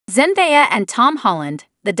Zendaya and Tom Holland,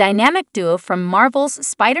 the dynamic duo from Marvel's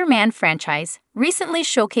Spider-Man franchise, recently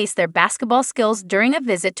showcased their basketball skills during a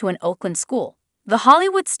visit to an Oakland school. The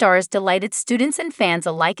Hollywood stars delighted students and fans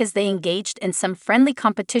alike as they engaged in some friendly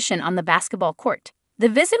competition on the basketball court. The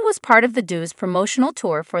visit was part of the duo's promotional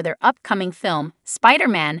tour for their upcoming film,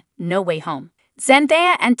 Spider-Man: No Way Home.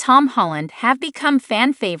 Zendaya and Tom Holland have become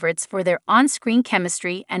fan favorites for their on-screen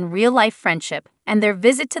chemistry and real-life friendship, and their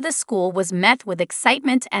visit to the school was met with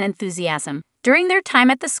excitement and enthusiasm. During their time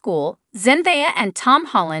at the school, Zendaya and Tom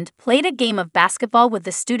Holland played a game of basketball with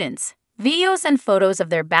the students. Videos and photos of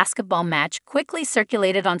their basketball match quickly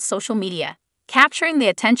circulated on social media, capturing the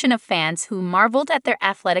attention of fans who marveled at their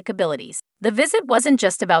athletic abilities. The visit wasn't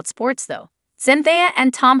just about sports, though. Zendaya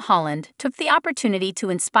and Tom Holland took the opportunity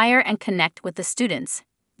to inspire and connect with the students.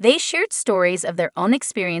 They shared stories of their own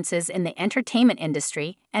experiences in the entertainment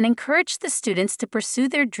industry and encouraged the students to pursue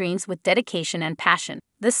their dreams with dedication and passion.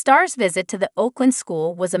 The stars' visit to the Oakland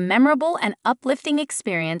school was a memorable and uplifting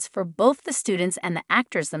experience for both the students and the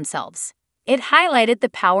actors themselves. It highlighted the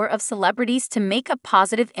power of celebrities to make a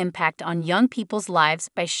positive impact on young people's lives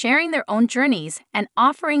by sharing their own journeys and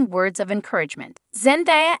offering words of encouragement.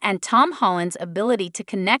 Zendaya and Tom Holland's ability to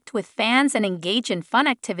connect with fans and engage in fun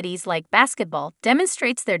activities like basketball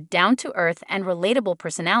demonstrates their down-to-earth and relatable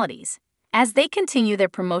personalities. As they continue their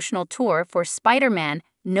promotional tour for Spider-Man: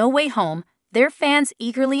 No Way Home, their fans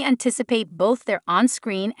eagerly anticipate both their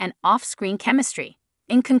on-screen and off-screen chemistry.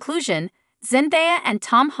 In conclusion, Zendaya and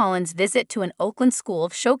Tom Holland's visit to an Oakland school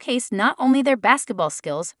showcased not only their basketball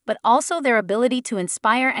skills, but also their ability to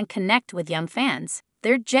inspire and connect with young fans.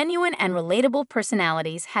 Their genuine and relatable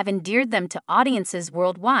personalities have endeared them to audiences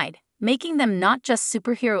worldwide, making them not just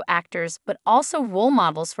superhero actors but also role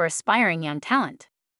models for aspiring young talent.